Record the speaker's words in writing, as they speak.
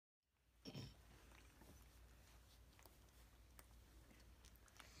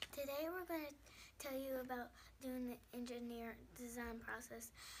Today we're going to tell you about doing the engineer design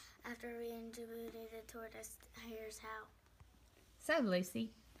process after reading Jabuti the Tortoise. Here's how. So, Lucy,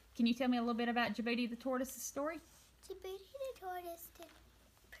 can you tell me a little bit about Jabuti the Tortoise's story? Jabuti the Tortoise did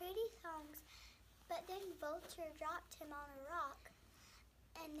pretty songs, but then Vulture dropped him on a rock,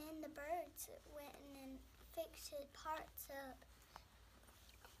 and then the birds went and fixed his parts up,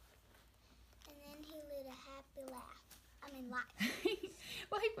 and then he lived a happy life.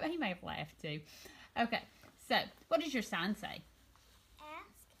 Well, he may have laughed too. Okay, so what does your sign say?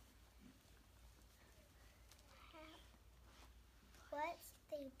 Ask, what's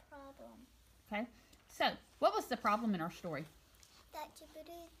the problem? Okay, so what was the problem in our story? That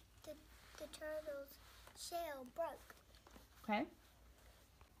Jabuti the turtle's shell broke. Okay.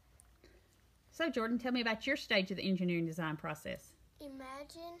 So, Jordan, tell me about your stage of the engineering design process.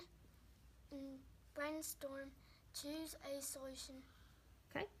 Imagine, brainstorm, choose a solution.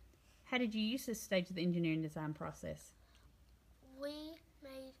 Okay. How did you use this stage of the engineering design process? We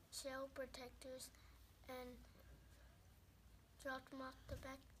made shell protectors and dropped them off the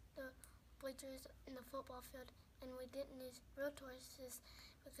bleachers in the football field, and we didn't use real tortoises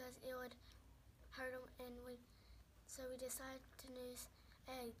because it would hurt them, so we decided to use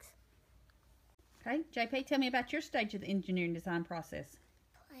eggs. Okay, JP, tell me about your stage of the engineering design process.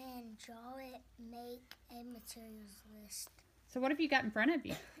 Plan, draw it, make a materials list. So what have you got in front of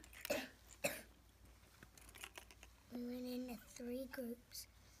you? We went into 3 groups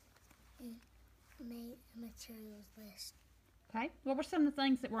and made a materials list. Okay, what were some of the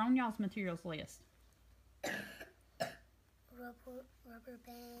things that were on y'all's materials list? Rubber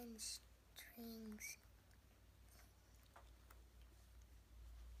bands, strings.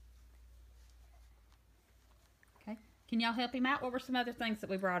 Okay, can y'all help him out? What were some other things that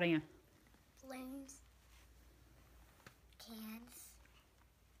we brought in? Balloons. Cans.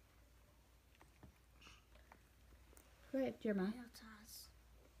 Go ahead, Jeremiah. Hair ties.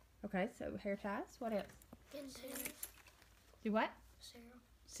 Okay, so hair ties. What else? Containers. Do what? Cereal.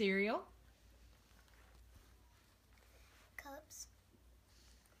 Cereal. Cups.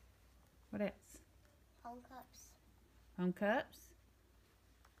 What else? Home cups. Home cups.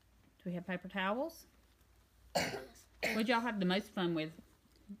 Do we have paper towels? Yes. What'd y'all have the most fun with?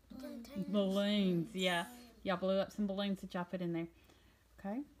 Containers. Balloons. Yeah. Y'all blew up some balloons that y'all put in there.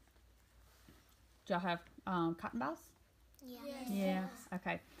 Okay. Did y'all have cotton balls? Yeah. Yes. Yeah.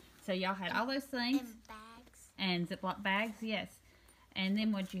 Okay. So y'all had all those things. And bags. And Ziploc bags, yes. And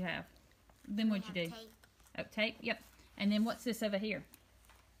then what'd you have? Then what'd you do? Tape. Oh, tape, yep. And then what's this over here?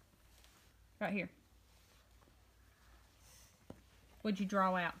 Right here. What'd you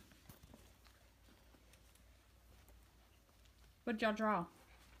draw out? What'd y'all draw?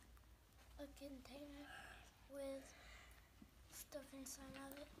 A container with stuff inside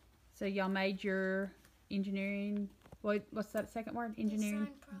of it. So y'all made your engineering, what's that second word? Engineering.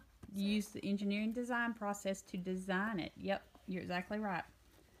 Design process. You used the engineering design process to design it. Yep, you're exactly right.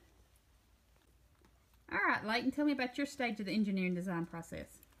 All right, Leighton, tell me about your stage of the engineering design process.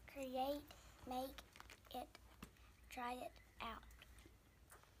 Create, make it, try it out.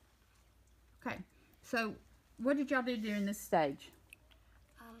 Okay, so what did y'all do during this stage?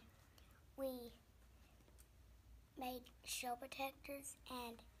 We made shell protectors,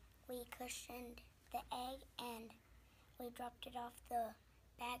 and we cushioned the egg, and we dropped it off the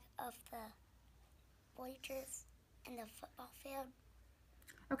bag of the bleachers in the football field.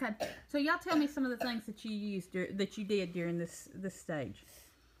 Okay, so y'all tell me some of the things that you used that you did during this stage.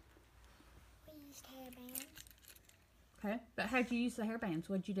 We used hairbands. Okay, but how'd you use the hairbands?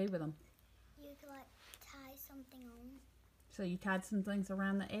 What'd you do with them? You could tie something on. So you tied some things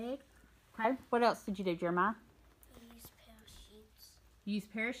around the egg. Okay, what else did you do, Jeremiah? We use parachutes. You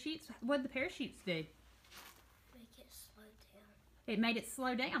used parachutes. What did the parachutes do? Make it slow down. It made it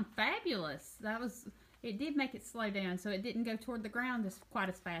slow down. Fabulous. It did make it slow down, so it didn't go toward the ground quite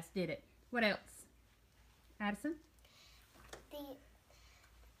as fast, did it? What else? Addison? The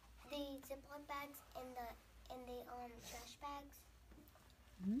Ziploc bags and the trash bags.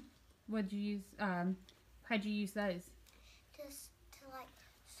 Mm-hmm. What'd you use? How'd you use those? Just to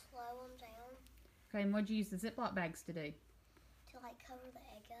slow them down. Okay, and what'd you use the Ziploc bags to do? To cover the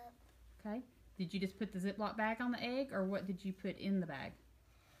egg up. Okay. Did you just put the Ziploc bag on the egg, or what did you put in the bag?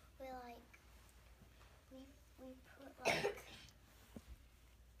 We put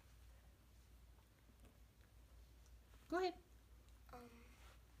Go ahead.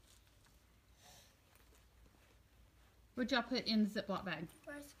 What'd y'all put in the Ziploc bag?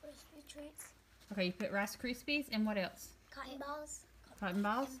 Rice Krispie treats. Okay, you put Rice Krispies, and what else? cotton balls. Cotton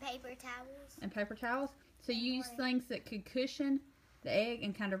balls? And paper towels. And paper towels. So you use things that could cushion the egg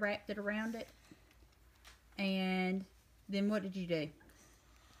and kind of wrapped it around it. And then what did you do?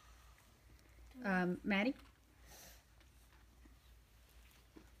 Maddie?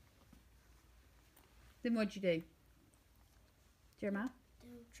 Then what'd you do? Jeremiah?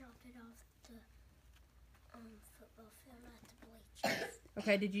 Then drop it off the football field at the bleachers.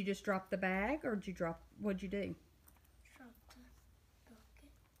 Okay, did you just drop the bag or did you what'd you do? Drop the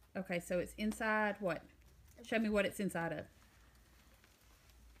bucket. Okay, so it's inside what? Show me what it's inside of.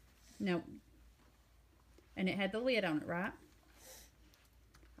 No. And it had the lid on it, right?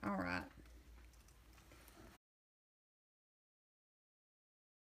 All right.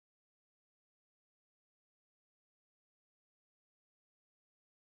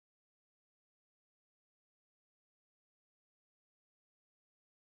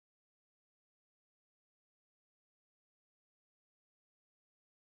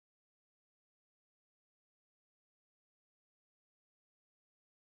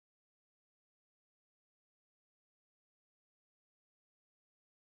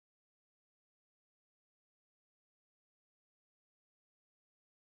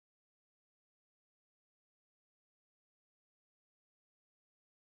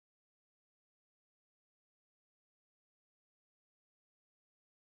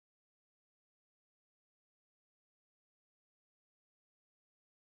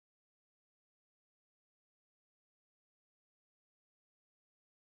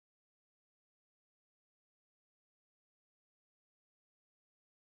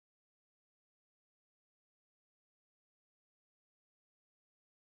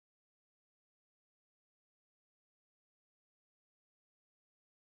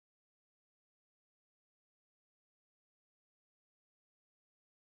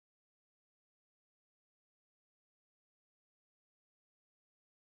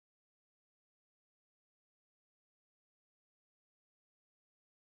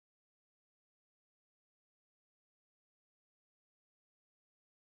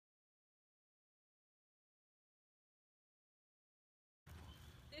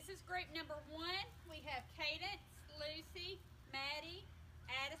 This is group number 1. We have Cadence, Lucy, Maddie,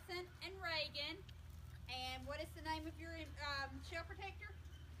 Addison, and Reagan. And what is the name of your shell protector?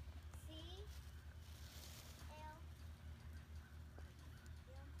 C L.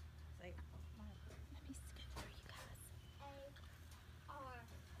 Say, let me skip for you guys. A R.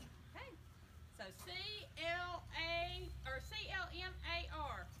 Okay. So CLMAR.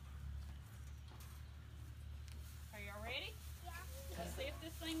 Are y'all ready? Yeah. Let's see if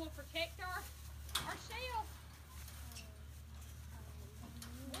this thing will protect our shell.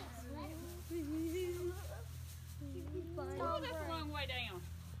 Oh, that's a long way down.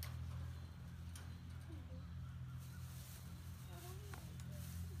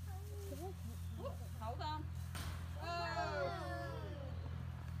 Whoop, hold on. Whoa.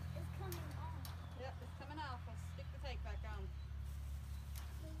 It's coming off. Yep, it's coming off. Let's stick the tape back on.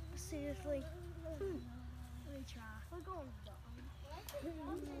 Seriously. Let me try. We're going down.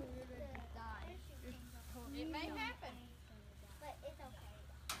 It may happen. But it's okay.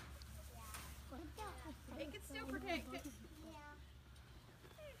 It can still protect it. Yeah.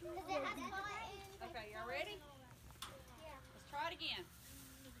 Because it has buttons. Okay, y'all ready? Yeah. Let's try it again.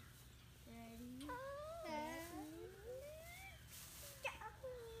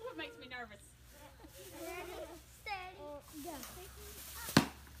 What makes me nervous? Steady. Go.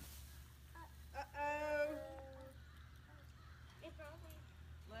 Uh-oh.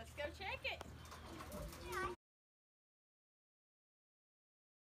 Let's go check it.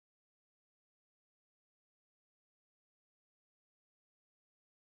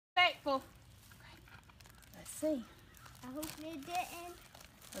 Thankful. Let's see. I hope it didn't.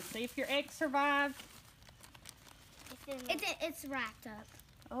 Let's see if your egg survived. It's wrapped up.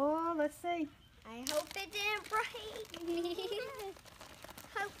 Oh, let's see. I hope it didn't break.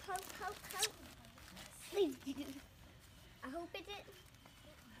 Hope. Please. I hope it didn't.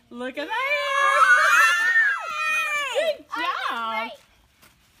 Look at that. Good job.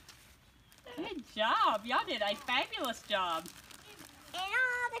 Good job. Y'all did a fabulous job. And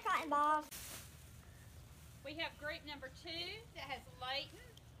all the cotton balls. We have group number 2 that has Layton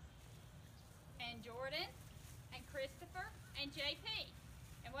and Jordan and Christopher and JP.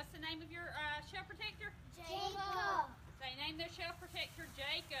 And what's the name of your shell protector? Jacob. They named their shell protector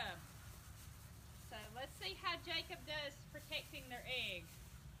Jacob. So let's see how Jacob does protecting their egg.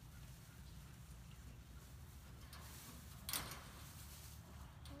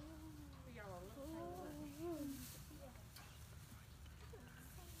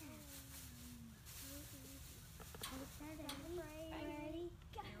 Ready,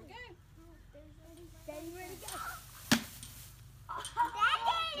 go. Here we go. Steady, ready, go.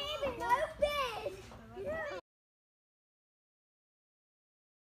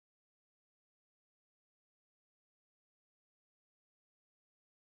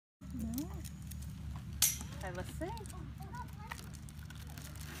 Okay, let's see.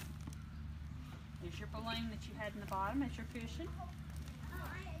 Here's your balloon that you had in the bottom as your cushion.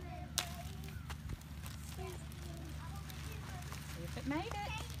 See if it made it.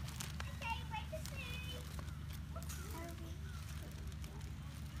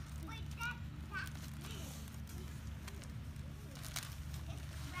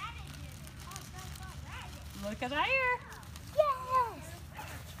 Look at there. Yes!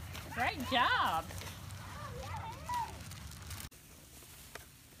 Great job.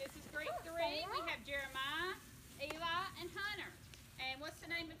 This is grade 3. We have Jeremiah, Eli, and Hunter. And what's the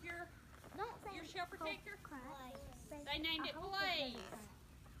name of your shell protector? They named it Blaze.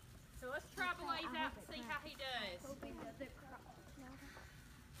 So let's try Blaze out and see how he does. You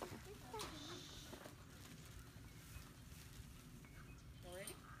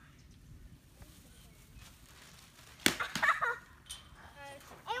ready?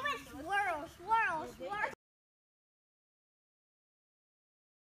 It went swirl, swirl, swirl.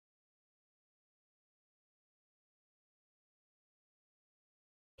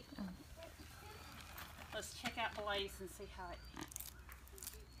 Let's check out Blaze and see how it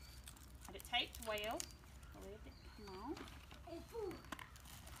had it taped well. Let it come on.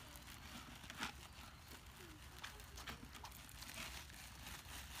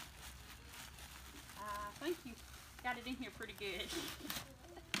 I think you got it in here pretty good.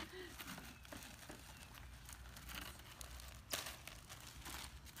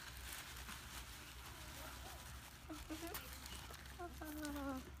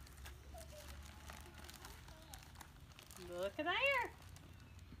 Look at there.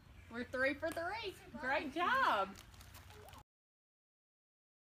 We're 3 for 3. Great job.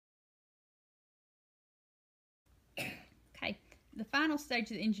 Okay, the final stage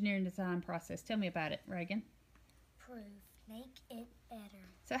of the engineering design process. Tell me about it, Reagan. Improve, make it better.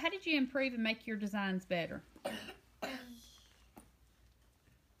 So how did you improve and make your designs better?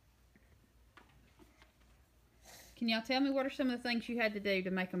 Can y'all tell me what are some of the things you had to do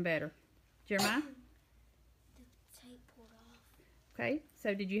to make them better? Jeremiah? The tape pulled off. Okay,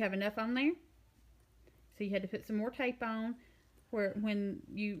 so did you have enough on there? So you had to put some more tape on where when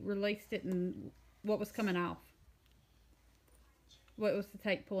you released it, and what was coming off? What was the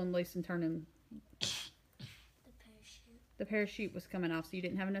tape pulling loose and turning? The parachute. The parachute was coming off, so you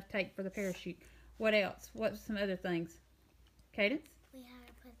didn't have enough tape for the parachute. What else? What some other things? Cadence? We had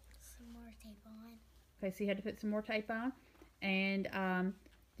to put some more tape on. Okay, so you had to put some more tape on. And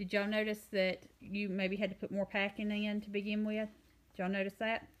did y'all notice that you maybe had to put more packing in to begin with? Did y'all notice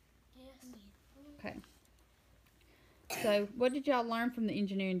that? Yes. Okay. So what did y'all learn from the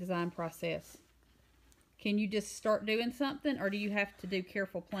engineering design process? Can you just start doing something, or do you have to do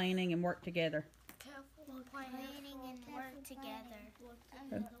careful planning and work together? Careful planning and work together.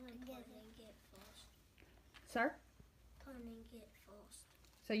 Okay. Get first. Sir? Planning get first.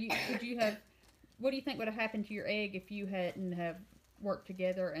 So what do you think would have happened to your egg if you hadn't have worked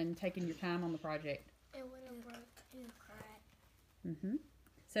together and taken your time on the project? It wouldn't work. It would crack. Mm-hmm.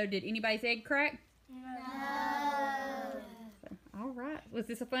 So did anybody's egg crack? No. All right. Was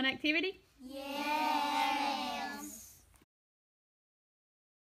this a fun activity? Yes.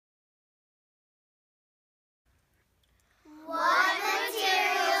 What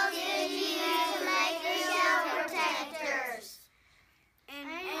materials did you use to make the shell protectors? And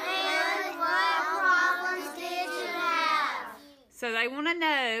what problems did you have? So they want to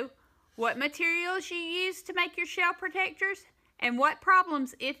know what materials you used to make your shell protectors and what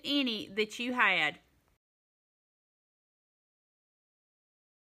problems, if any, that you had.